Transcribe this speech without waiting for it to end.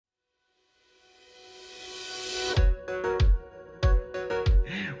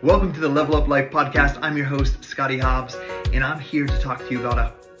Welcome to the Level Up Life podcast. I'm your host, Scottie Hobbs, and I'm here to talk to you about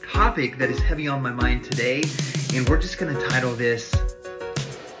a topic that is heavy on my mind today. And we're just going to title this,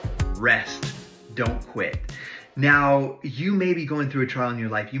 Rest, Don't Quit. Now, you may be going through a trial in your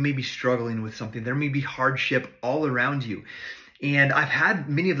life. You may be struggling with something. There may be hardship all around you. And I've had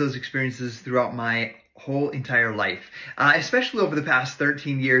many of those experiences throughout my whole entire life, especially over the past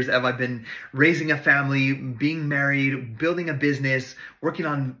 13 years as I've been raising a family, being married, building a business, working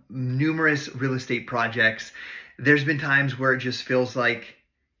on numerous real estate projects. There's been times where it just feels like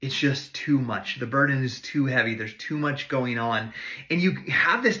it's just too much. The burden is too heavy. There's too much going on. And you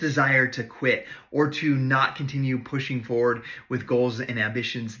have this desire to quit or to not continue pushing forward with goals and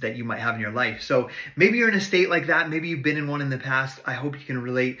ambitions that you might have in your life. So maybe you're in a state like that. Maybe you've been in one in the past. I hope you can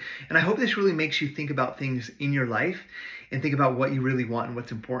relate. And I hope this really makes you think about things in your life and think about what you really want and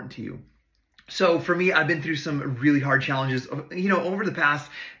what's important to you. So for me, I've been through some really hard challenges, over the past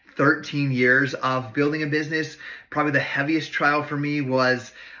 13 years of building a business. Probably the heaviest trial for me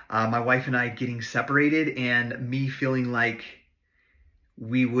was my wife and I getting separated and me feeling like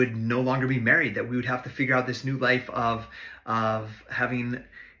we would no longer be married, that we would have to figure out this new life of having,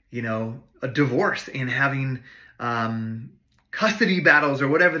 a divorce and having custody battles or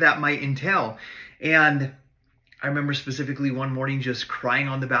whatever that might entail. And I remember specifically one morning just crying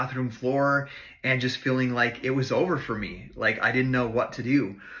on the bathroom floor and just feeling like it was over for me. Like I didn't know what to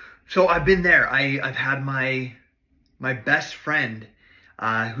do. So I've been there. I've had my best friend,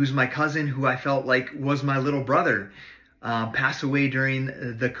 who's my cousin, who I felt like was my little brother, pass away during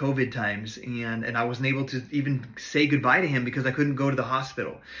the COVID times. And I wasn't able to even say goodbye to him because I couldn't go to the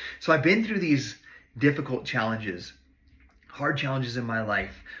hospital. So I've been through these difficult challenges, hard challenges in my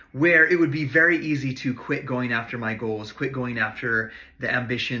life, where it would be very easy to quit going after my goals, quit going after the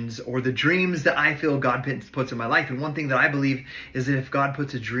ambitions or the dreams that I feel God puts in my life. And one thing that I believe is that if God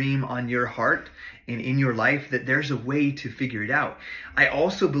puts a dream on your heart and in your life, that there's a way to figure it out. I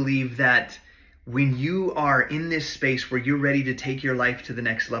also believe that when you are in this space where you're ready to take your life to the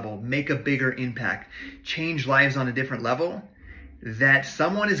next level, make a bigger impact, change lives on a different level, that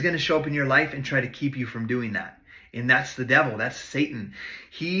someone is going to show up in your life and try to keep you from doing that. And that's the devil. That's Satan.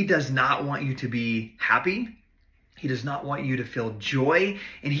 He does not want you to be happy. He does not want you to feel joy.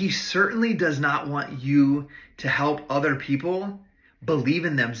 And he certainly does not want you to help other people believe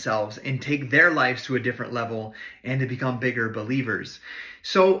in themselves and take their lives to a different level and to become bigger believers.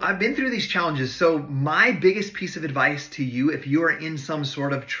 So I've been through these challenges. So my biggest piece of advice to you, if you are in some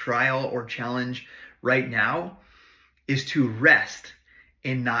sort of trial or challenge right now, is to rest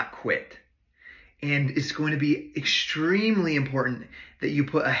and not quit. And it's going to be extremely important that you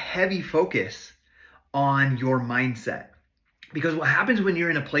put a heavy focus on your mindset. Because what happens when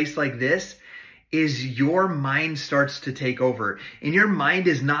you're in a place like this is your mind starts to take over. And your mind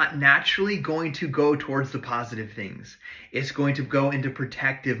is not naturally going to go towards the positive things. It's going to go into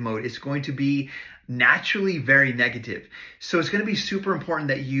protective mode. It's going to be naturally very negative. So it's going to be super important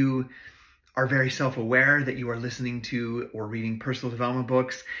that you are very self-aware, that you are listening to or reading personal development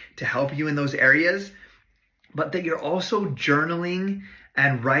books to help you in those areas, but that you're also journaling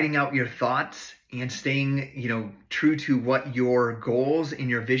and writing out your thoughts and staying, true to what your goals and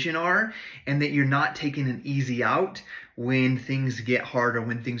your vision are, and that you're not taking an easy out when things get hard or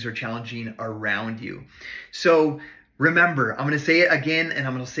when things are challenging around you. So remember, I'm going to say it again, and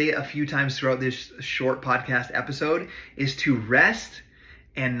I'm going to say it a few times throughout this short podcast episode, is to rest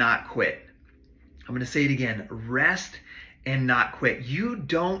and not quit. I'm going to say it again, rest and not quit.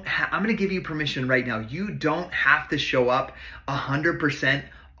 I'm going to give you permission right now. You don't have to show up 100%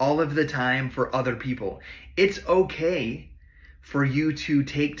 all of the time for other people. It's okay for you to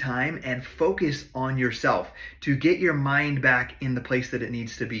take time and focus on yourself, to get your mind back in the place that it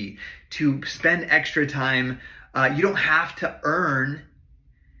needs to be, to spend extra time. You don't have to earn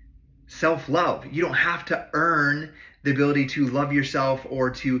self-love. You don't have to earn the ability to love yourself or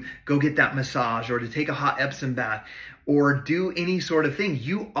to go get that massage or to take a hot Epsom bath or do any sort of thing.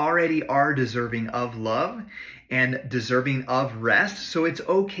 You already are deserving of love and deserving of rest. So it's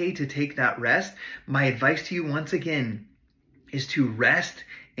okay to take that rest. My advice to you once again is to rest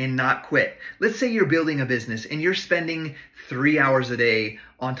and not quit. Let's say you're building a business and you're spending 3 hours a day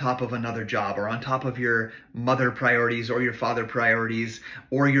on top of another job or on top of your mother priorities or your father priorities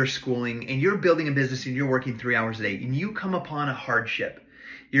or your schooling, and you're building a business and you're working 3 hours a day and you come upon a hardship.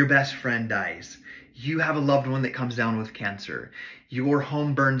 Your best friend dies. You have a loved one that comes down with cancer. Your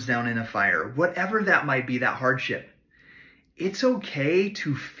home burns down in a fire. Whatever that might be, that hardship. It's okay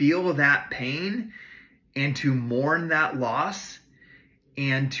to feel that pain and to mourn that loss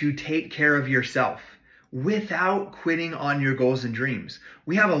and to take care of yourself. without quitting on your goals and dreams.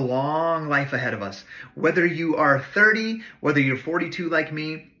 We have a long life ahead of us. Whether you are 30, whether you're 42 like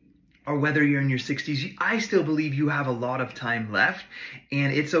me, or whether you're in your 60s, I still believe you have a lot of time left,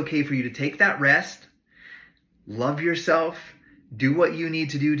 and it's okay for you to take that rest, love yourself, do what you need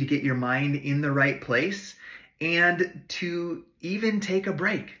to do to get your mind in the right place, and to even take a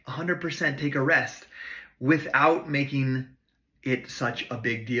break, 100% take a rest without making it such a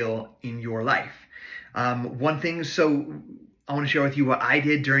big deal in your life. One thing, so I want to share with you what I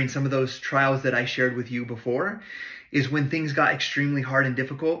did during some of those trials that I shared with you before, is when things got extremely hard and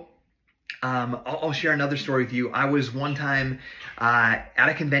difficult. I'll share another story with you. I was one time at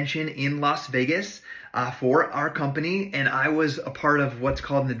a convention in Las Vegas for our company, and I was a part of what's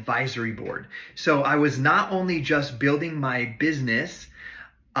called an advisory board. So I was not only just building my business,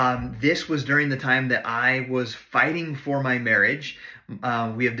 this was during the time that I was fighting for my marriage.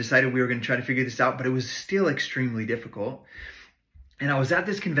 We have decided we were going to try to figure this out, but it was still extremely difficult. And I was at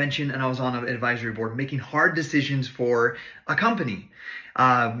this convention and I was on an advisory board making hard decisions for a company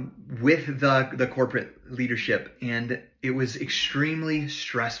with the corporate leadership. And it was extremely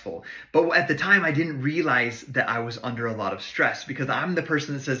stressful. But at the time, I didn't realize that I was under a lot of stress because I'm the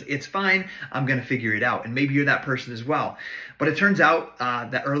person that says, it's fine, I'm going to figure it out. And maybe you're that person as well. But it turns out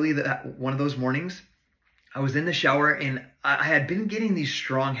that one of those mornings, I was in the shower and I had been getting these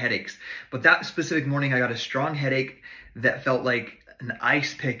strong headaches. But that specific morning, I got a strong headache that felt like an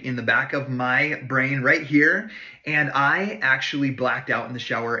ice pick in the back of my brain right here. And I actually blacked out in the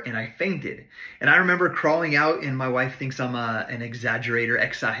shower and I fainted. And I remember crawling out, and my wife thinks I'm an exaggerator,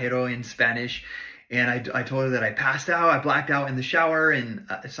 exagero in Spanish. And I told her that I passed out, I blacked out in the shower, and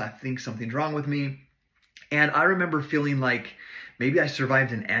so I think something's wrong with me. And I remember feeling like maybe I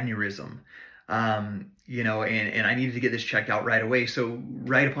survived an aneurysm. And I needed to get this checked out right away. So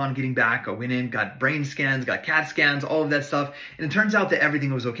right upon getting back, I went in, got brain scans, got CAT scans, all of that stuff. And it turns out that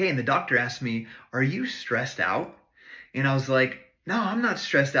everything was okay. And the doctor asked me, "Are you stressed out?" And I was like, "No, I'm not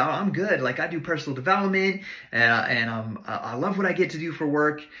stressed out. I'm good. Like, I do personal development and I love what I get to do for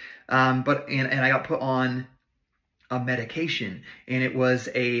work." But I got put on a medication, and it was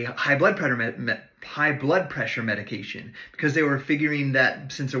a high blood pressure medication, because they were figuring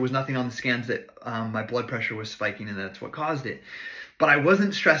that since there was nothing on the scans that my blood pressure was spiking, and that's what caused it. But I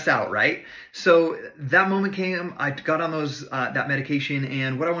wasn't stressed out, right? So that moment came, I got on that medication,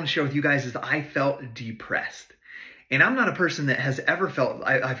 and what I want to share with you guys is I felt depressed. And I'm not a person that has ever felt,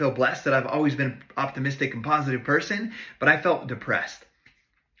 I feel blessed that I've always been an optimistic and positive person, but I felt depressed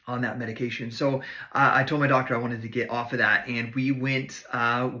on that medication. So I told my doctor I wanted to get off of that, and we went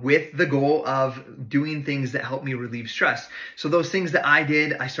with the goal of doing things that help me relieve stress. So those things that I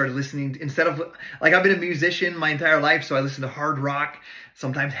did, I started listening, instead of, like, I've been a musician my entire life, so I listened to hard rock,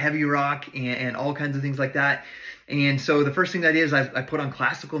 sometimes heavy rock, and all kinds of things like that. And so the first thing I did is I put on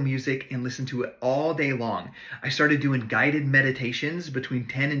classical music and listened to it all day long. I started doing guided meditations, between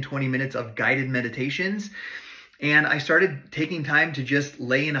 10 and 20 minutes of guided meditations. And I started taking time to just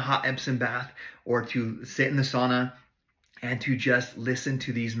lay in a hot Epsom bath or to sit in the sauna and to just listen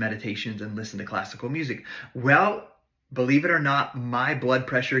to these meditations and listen to classical music. Well, believe it or not, my blood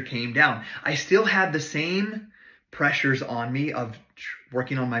pressure came down. I still had the same pressures on me of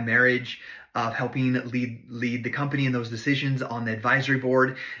working on my marriage, of helping lead the company in those decisions on the advisory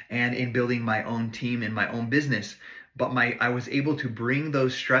board, and in building my own team and my own business. But I was able to bring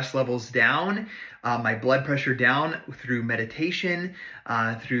those stress levels down, my blood pressure down, through meditation,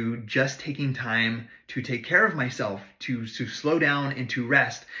 through just taking time to take care of myself, to slow down and to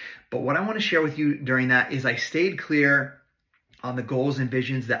rest. But what I want to share with you during that is I stayed clear on the goals and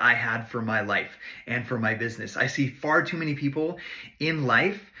visions that I had for my life and for my business. I see far too many people in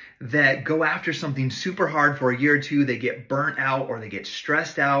life that go after something super hard for a year or two, they get burnt out or they get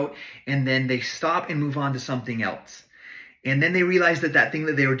stressed out, and then they stop and move on to something else. And then they realize that that thing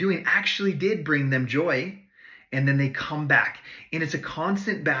that they were doing actually did bring them joy, and then they come back. And it's a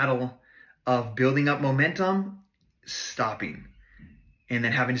constant battle of building up momentum, stopping, and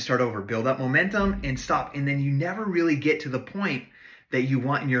then having to start over, build up momentum and stop. And then you never really get to the point that you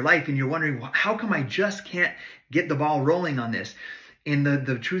want in your life, and you're wondering, well, how come I just can't get the ball rolling on this? And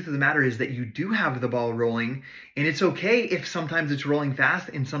the truth of the matter is that you do have the ball rolling, and it's okay if sometimes it's rolling fast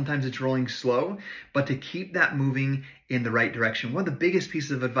and sometimes it's rolling slow, but to keep that moving in the right direction. One of the biggest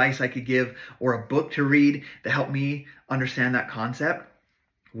pieces of advice I could give, or a book to read that helped me understand that concept,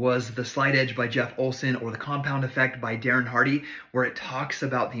 was The Slight Edge by Jeff Olson, or The Compound Effect by Darren Hardy, where it talks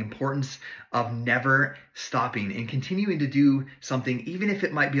about the importance of never stopping and continuing to do something, even if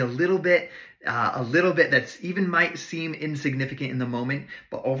it might be a little bit that's even might seem insignificant in the moment,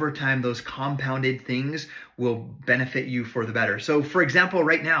 but over time, those compounded things will benefit you for the better. So for example,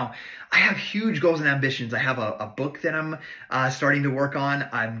 right now, I have huge goals and ambitions. I have a book that I'm starting to work on.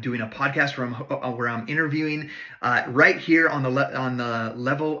 I'm doing a podcast where I'm interviewing right here on the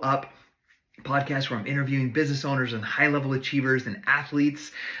Level Up podcast, where I'm interviewing business owners and high-level achievers and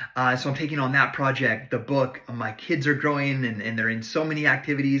athletes. So I'm taking on that project, the book. My kids are growing and they're in so many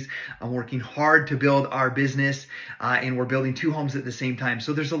activities. I'm working hard to build our business and we're building 2 homes at the same time.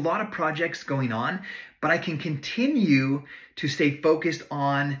 So there's a lot of projects going on, but I can continue to stay focused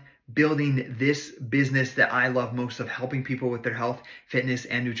on building this business that I love most, of helping people with their health, fitness,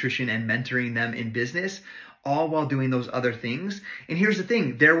 and nutrition, and mentoring them in business, all while doing those other things. And here's the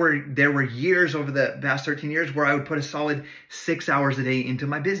thing, there were years over the past 13 years where I would put a solid 6 hours a day into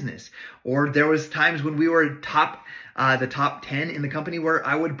my business. Or there was times when we were the top 10 in the company where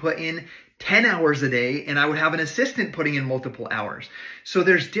I would put in 10 hours a day and I would have an assistant putting in multiple hours. So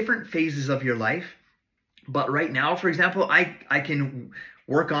there's different phases of your life. But right now, for example, I can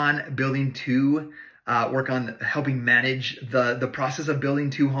work on helping manage the process of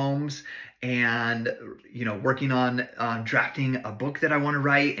building 2 homes, and working on drafting a book that I want to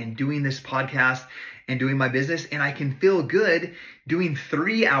write, and doing this podcast and doing my business. And I can feel good doing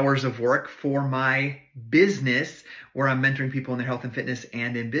 3 hours of work for my business where I'm mentoring people in their health and fitness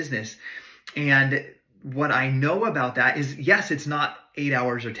and in business. And what I know about that is, yes, it's not 8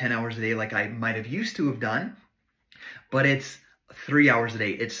 hours or 10 hours a day like I might have used to have done, but it's 3 hours a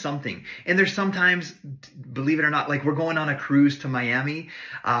day. It's something. And there's sometimes, believe it or not, like we're going on a cruise to Miami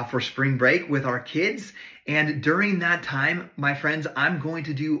for spring break with our kids. And during that time, my friends, I'm going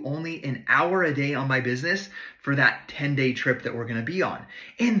to do only an hour a day on my business for that 10-day trip that we're going to be on.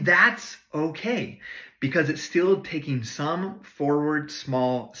 And that's okay, because it's still taking some forward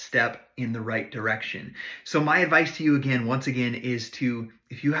small step in the right direction. So my advice to you once again, is to,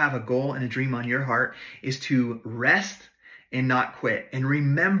 if you have a goal and a dream on your heart, is to rest and not quit. And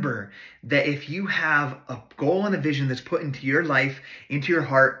remember that if you have a goal and a vision that's put into your life, into your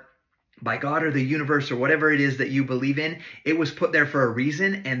heart, by God or the universe or whatever it is that you believe in, it was put there for a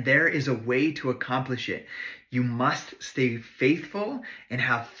reason, and there is a way to accomplish it. You must stay faithful and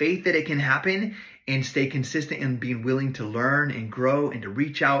have faith that it can happen, and stay consistent in being willing to learn and grow and to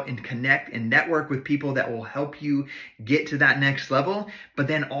reach out and connect and network with people that will help you get to that next level. But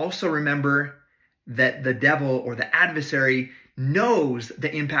then also remember that the devil or the adversary knows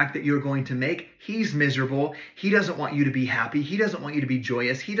the impact that you're going to make. He's miserable. He doesn't want you to be happy. He doesn't want you to be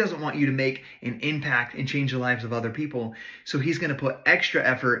joyous. He doesn't want you to make an impact and change the lives of other people. So he's going to put extra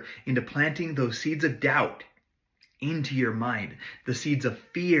effort into planting those seeds of doubt into your mind, the seeds of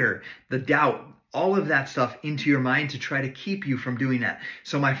fear, the doubt, all of that stuff into your mind to try to keep you from doing that.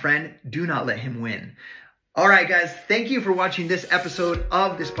 So my friend, do not let him win. All right, guys, thank you for watching this episode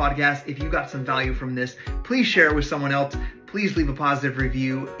of this podcast. If you got some value from this, please share it with someone else. Please leave a positive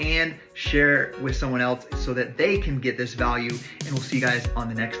review and share with someone else so that they can get this value. And we'll see you guys on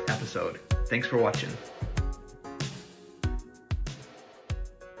the next episode. Thanks for watching.